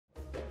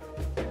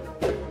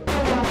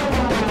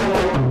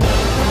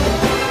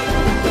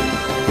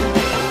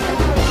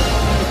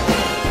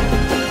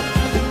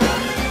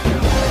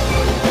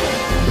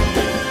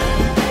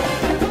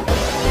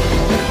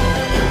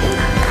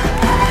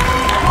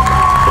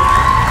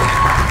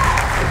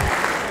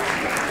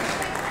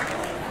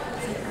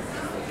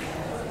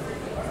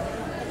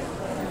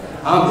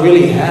I'm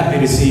really happy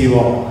to see you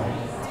all.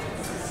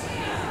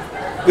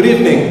 Good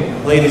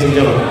evening, ladies and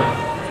gentlemen.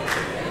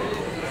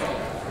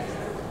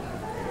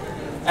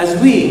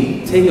 As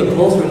we take a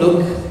closer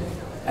look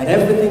at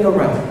everything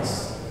around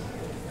us,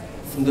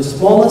 from the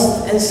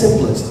smallest and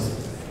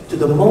simplest to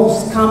the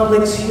most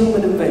complex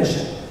human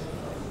invention,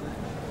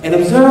 and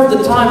observe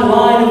the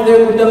timeline of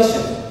their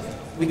production,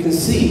 we can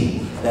see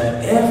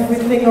that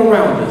everything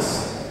around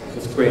us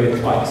was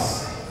created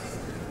twice.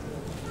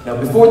 Now,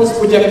 before this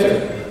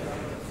projector,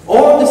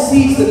 all the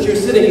seats that you're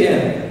sitting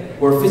in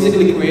were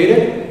physically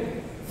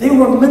created. They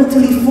were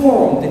mentally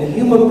formed in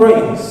human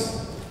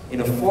brains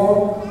in a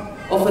form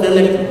of an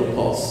electrical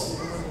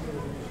pulse.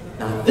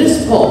 Now,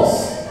 this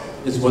pulse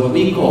is what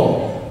we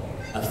call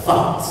a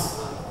thought.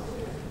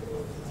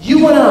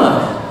 You and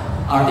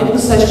I are in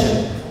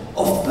possession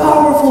of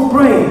powerful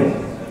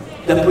brain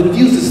that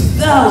produces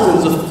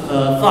thousands of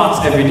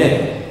thoughts every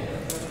day.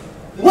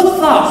 What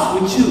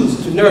thoughts we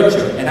choose to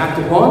nurture and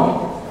act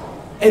upon,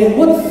 and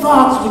what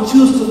thoughts we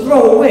choose to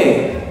throw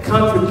away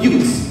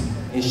contributes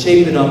in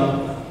shaping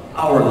up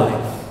our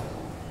life.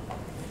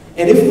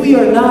 And if we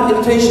are not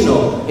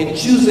intentional in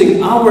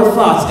choosing our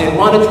thoughts and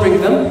monitoring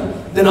them,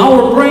 then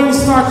our brain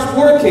starts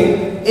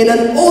working in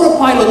an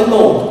autopilot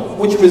mode,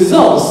 which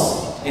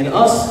results in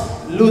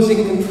us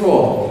losing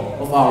control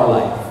of our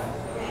life.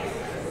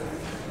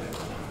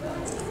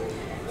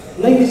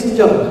 Ladies and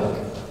gentlemen,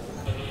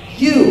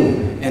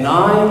 you and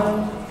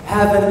I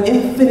have an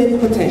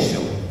infinite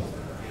potential.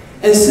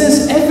 And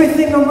since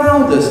everything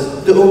around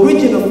us, the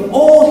origin of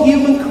all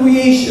human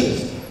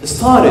creations,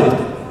 started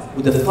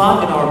with a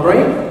thought in our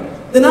brain,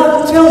 then I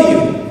will tell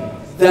you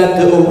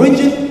that the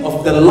origin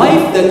of the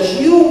life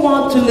that you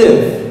want to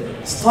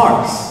live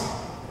starts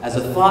as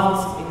a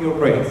thought in your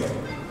brain.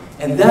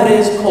 And that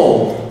is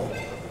called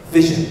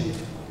vision.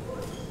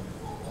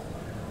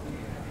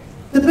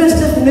 The best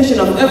definition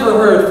I've ever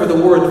heard for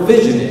the word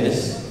vision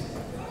is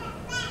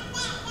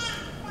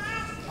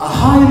a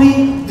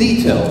highly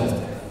detailed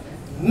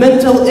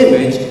mental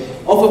image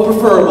of a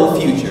preferable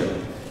future.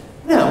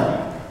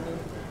 Now,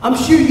 I'm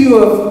sure you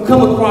have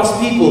come across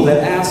people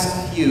that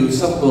ask you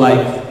something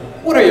like,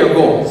 what are your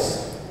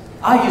goals?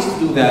 I used to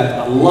do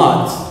that a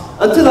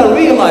lot until I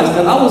realized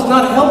that I was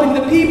not helping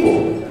the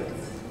people.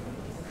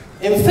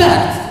 In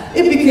fact,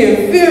 it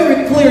became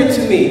very clear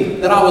to me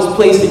that I was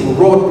placing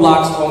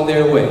roadblocks on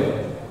their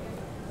way.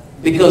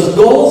 Because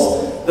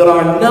goals that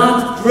are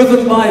not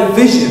driven by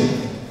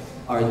vision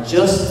are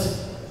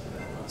just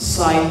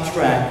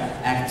sidetrack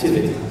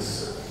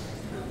activities.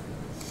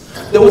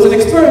 There was an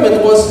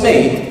experiment once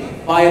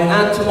made by an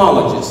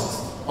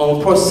entomologist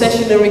on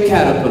processionary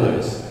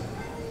caterpillars.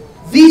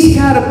 These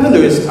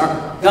caterpillars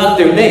got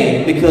their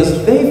name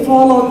because they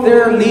followed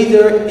their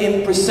leader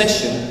in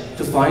procession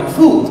to find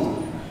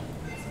food.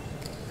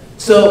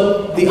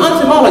 So the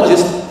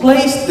entomologist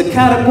placed the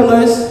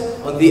caterpillars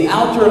on the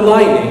outer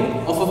lining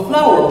of a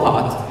flower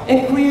pot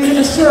and created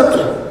a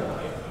circle.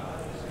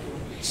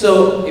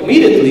 So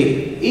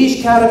immediately,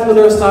 each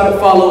caterpillar started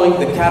following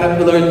the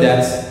caterpillar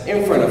that's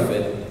in front of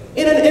it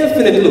in an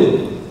infinite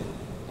loop.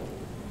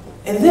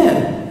 And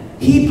then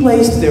he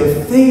placed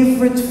their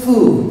favorite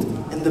food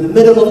in the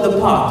middle of the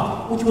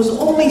pot, which was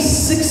only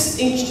 6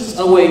 inches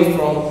away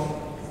from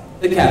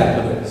the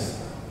caterpillars.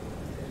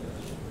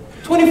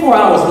 24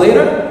 hours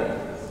later,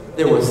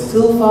 they were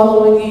still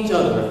following each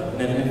other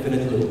in an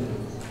infinite loop.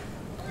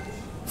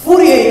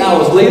 48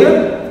 hours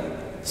later,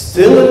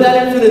 still in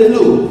that infinite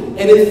loop,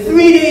 and in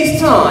 3 days'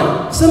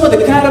 time, some of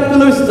the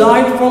caterpillars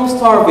died from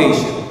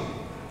starvation.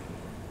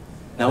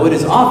 Now it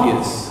is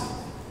obvious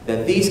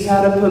that these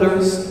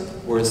caterpillars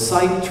were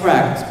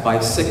sidetracked by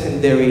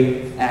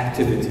secondary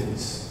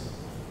activities.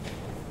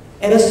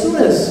 And as soon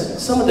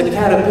as some of the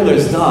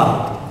caterpillars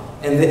died,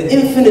 and the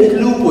infinite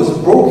loop was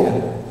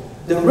broken,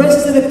 the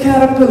rest of the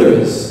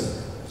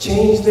caterpillars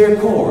changed their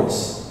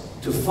course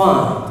to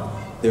find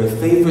their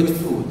favorite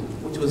food,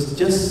 which was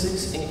just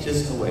 6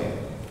 inches away.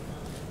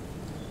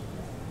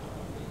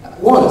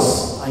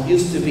 Once, I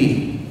used to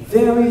be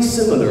very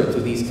similar to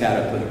these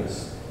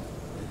caterpillars.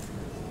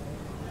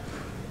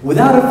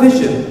 Without a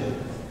vision,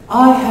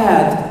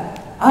 I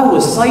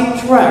was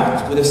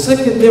sidetracked with a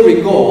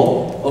secondary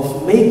goal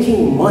of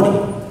making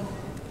money.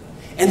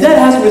 And that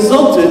has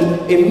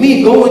resulted in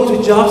me going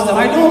to jobs that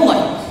I don't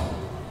like,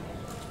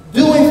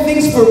 doing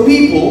things for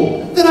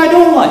people that I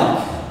don't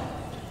like.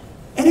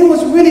 And it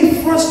was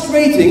really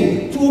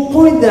frustrating to a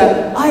point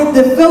that I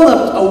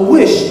developed a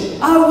wish.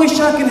 I wish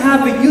I could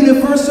have a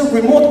universal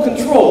remote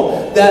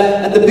control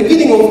that at the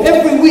beginning of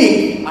every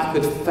week, I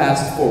could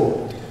fast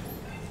forward.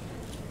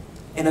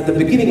 And at the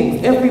beginning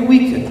of every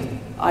weekend,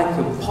 I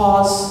could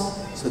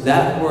pause so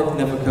that work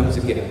never comes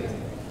again.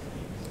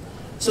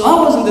 So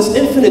I was in this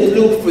infinite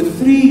loop for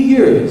 3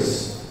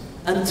 years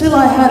until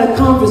I had a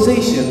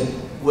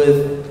conversation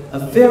with a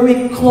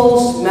very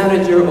close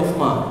manager of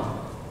mine.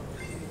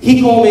 He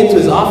called me into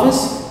his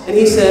office and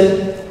he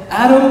said,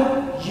 Adam,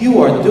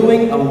 you are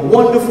doing a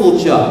wonderful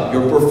job.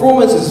 Your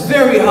performance is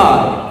very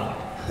high.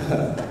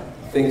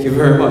 Thank you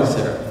very much,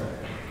 sir.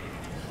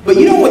 But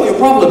you know what your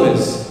problem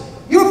is?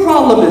 Your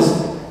problem is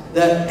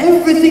that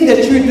everything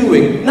that you're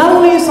doing, not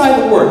only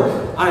inside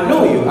work, I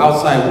know you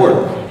outside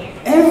work,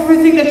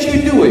 everything that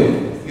you're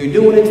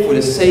doing it for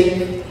the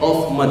sake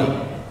of money.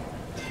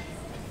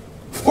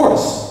 Of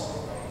course,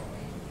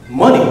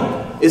 money,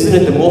 isn't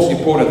it the most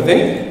important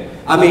thing?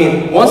 I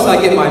mean, once I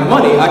get my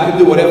money, I can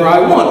do whatever I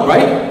want,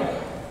 right?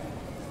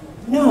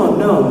 No,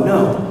 no,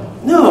 no,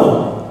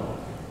 no.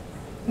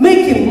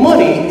 Making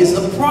money is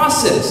a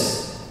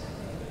process.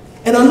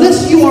 And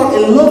unless you are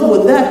in love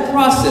with that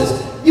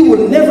process, you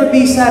will never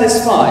be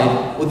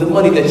satisfied with the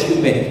money that you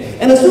make.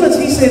 And as soon as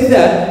he said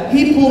that,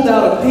 he pulled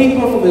out a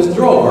paper from his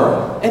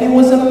drawer, and it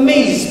was a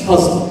maze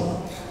puzzle,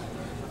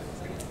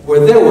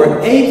 where there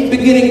were 8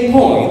 beginning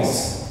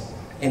points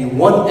and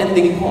 1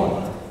 ending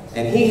point.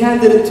 And he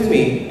handed it to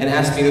me and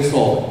asked me to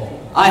solve it.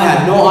 I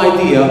had no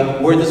idea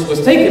where this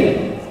was taking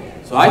me.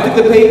 So I took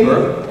the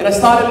paper and I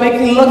started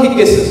making lucky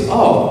guesses.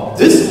 Oh,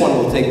 this one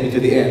will take me to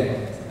the end.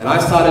 And I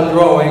started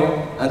drawing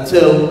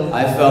until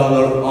I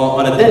fell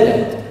on a dead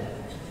end.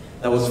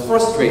 That was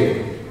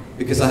frustrating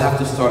because I have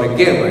to start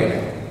again right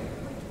now.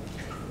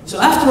 So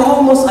after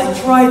I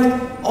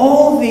tried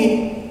all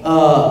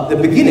the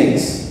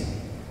beginnings,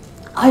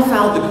 I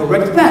found the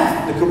correct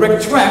path, the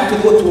correct track to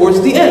go towards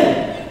the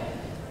end.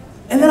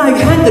 And then I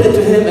handed it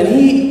to him, and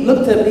he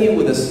looked at me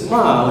with a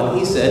smile, and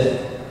he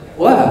said,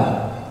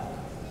 "Wow,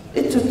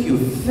 it took you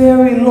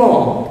very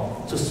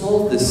long to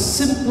solve this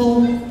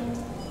simple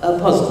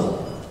puzzle."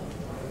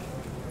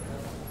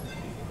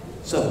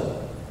 So,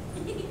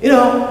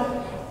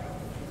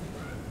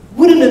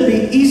 wouldn't it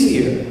be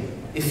easier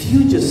if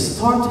you just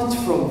started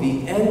from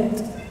the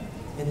end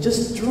and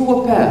just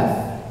drew a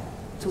path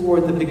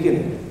toward the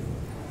beginning?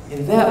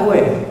 In that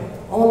way,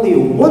 only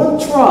one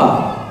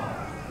try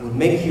will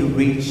make you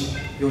reach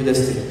your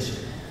destination.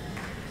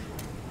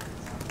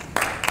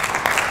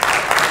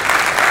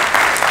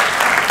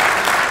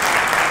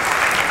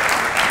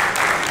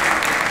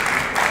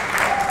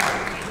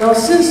 Now,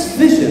 since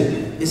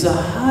vision is a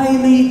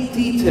highly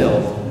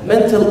detailed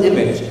mental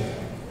image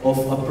of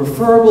a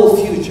preferable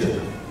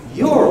future,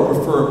 your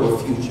preferable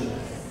future,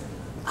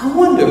 I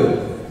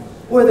wonder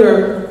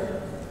whether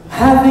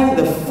having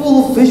the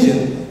full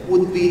vision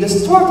would be the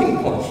starting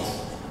point.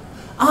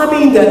 I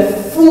mean that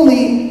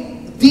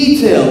fully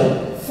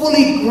detailed,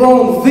 fully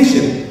grown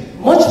vision,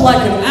 much like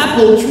an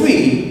apple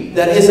tree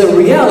that is a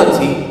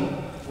reality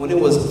when it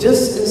was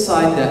just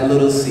inside that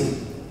little seed.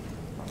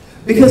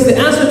 Because the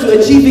answer to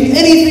achieving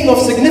anything of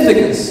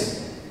significance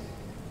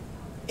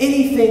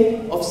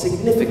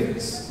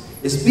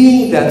is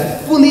being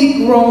that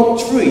fully grown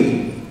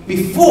tree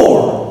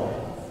before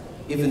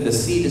even the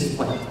seed is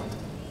planted.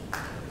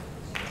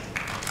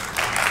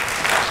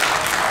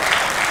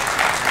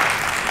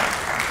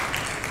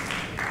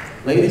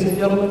 Ladies and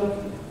gentlemen,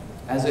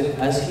 as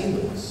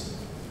humans,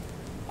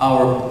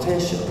 our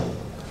potential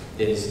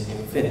is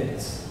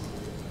infinite.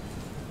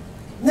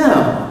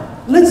 Now,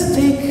 let's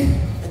take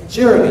a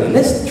journey.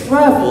 Let's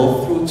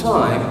travel through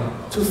time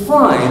to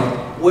find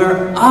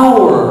where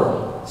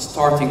our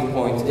starting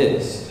point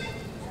is.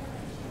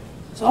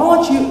 So I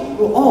want you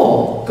to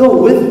all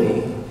go with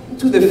me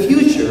to the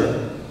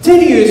future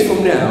 10 years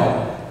from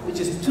now, which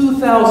is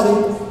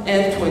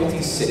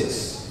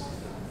 2026.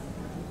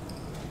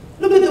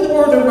 Look at the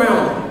world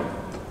around you.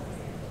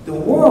 The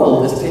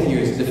world is 10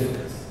 years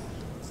different.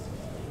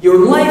 Your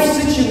life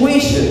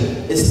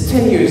situation is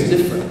 10 years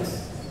different.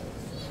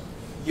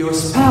 Your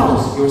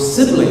spouse, your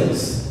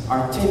siblings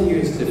are 10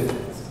 years different.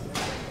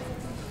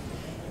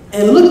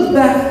 And look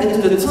back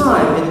into the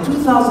time in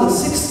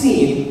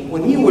 2016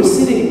 when you were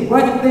sitting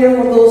right there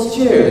on those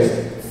chairs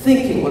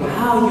thinking on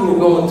how you were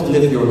going to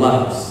live your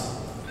lives.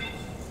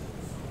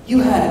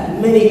 You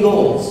had many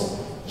goals.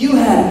 You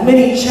had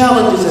many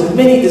challenges and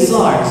many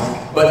desires.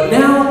 But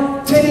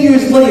now, 10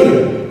 years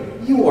later,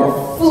 you are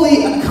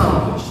fully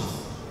accomplished.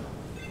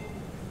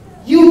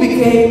 You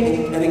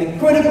became an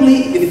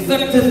incredibly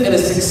effective and a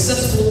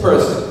successful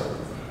person.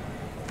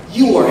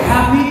 You are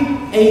happy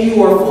and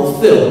you are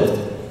fulfilled.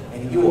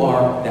 And you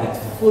are that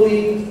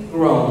fully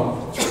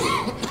grown tree.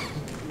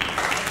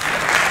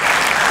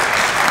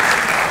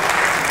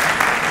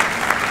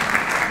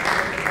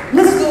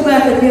 Let's go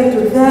back again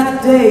to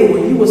that day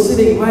when you were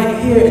sitting right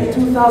here in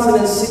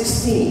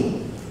 2016.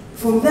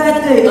 From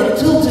that day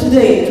until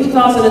today,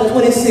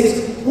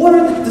 2026, what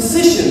are the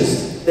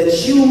decisions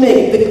that you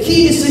make, the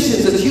key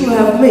decisions that you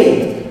have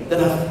made that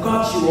have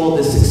got you all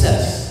this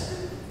success?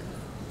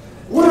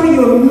 What are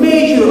your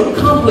major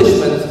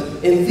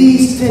accomplishments in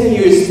these 10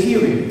 years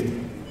period?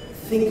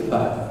 Think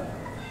about it.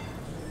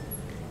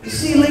 You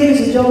see,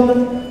 ladies and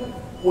gentlemen,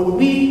 when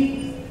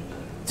we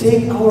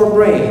take our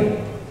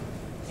brain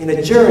in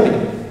a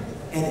journey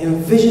and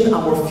envision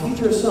our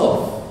future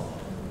self,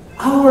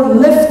 our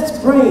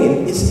left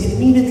brain is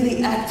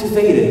immediately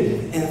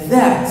activated, and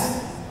that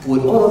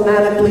would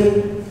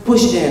automatically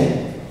push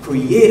in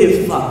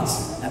creative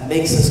thoughts that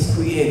makes us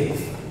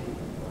creative.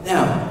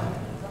 Now,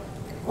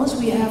 once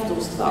we have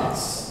those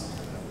thoughts,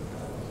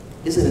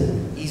 isn't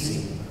it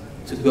easy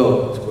to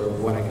go to where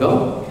we want to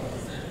go?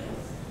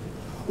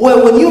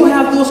 Well, when you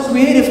have those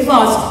creative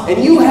thoughts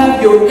and you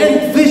have your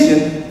end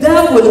vision,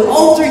 that will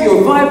alter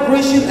your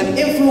vibration and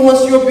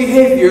influence your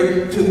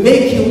behavior to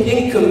make you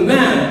in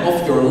command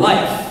of your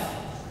life.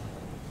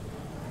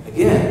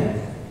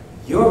 Again,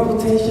 your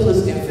potential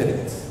is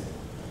infinite.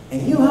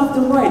 And you have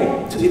the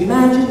right to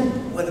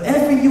imagine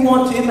whatever you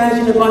want to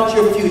imagine about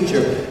your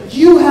future.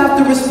 You have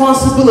the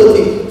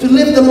responsibility to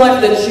live the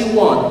life that you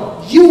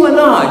want. You and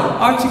I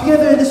are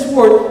together in this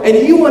world,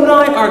 and you and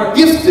I are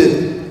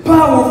gifted,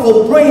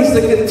 powerful brains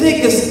that can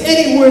take us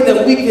anywhere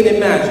that we can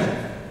imagine.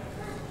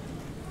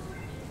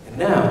 And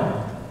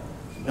now,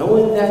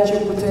 knowing that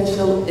your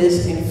potential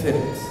is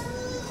infinite,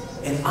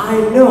 and I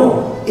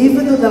know,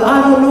 even though that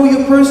I don't know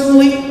you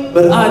personally,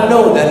 but I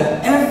know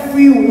that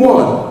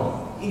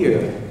everyone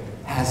here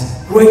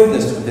has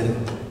greatness within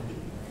it.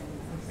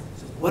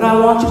 So what I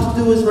want you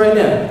to do is right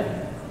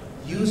now,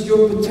 use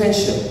your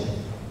potential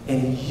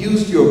and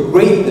use your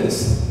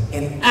greatness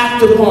and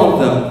act upon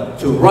them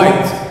to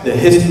write the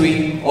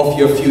history of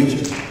your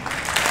future.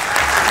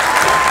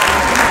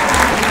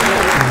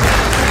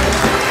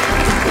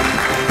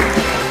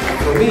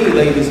 For me,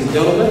 ladies and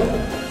gentlemen,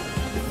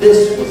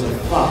 this was a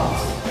thought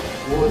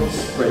worth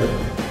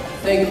spreading.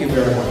 Thank you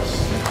very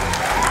much.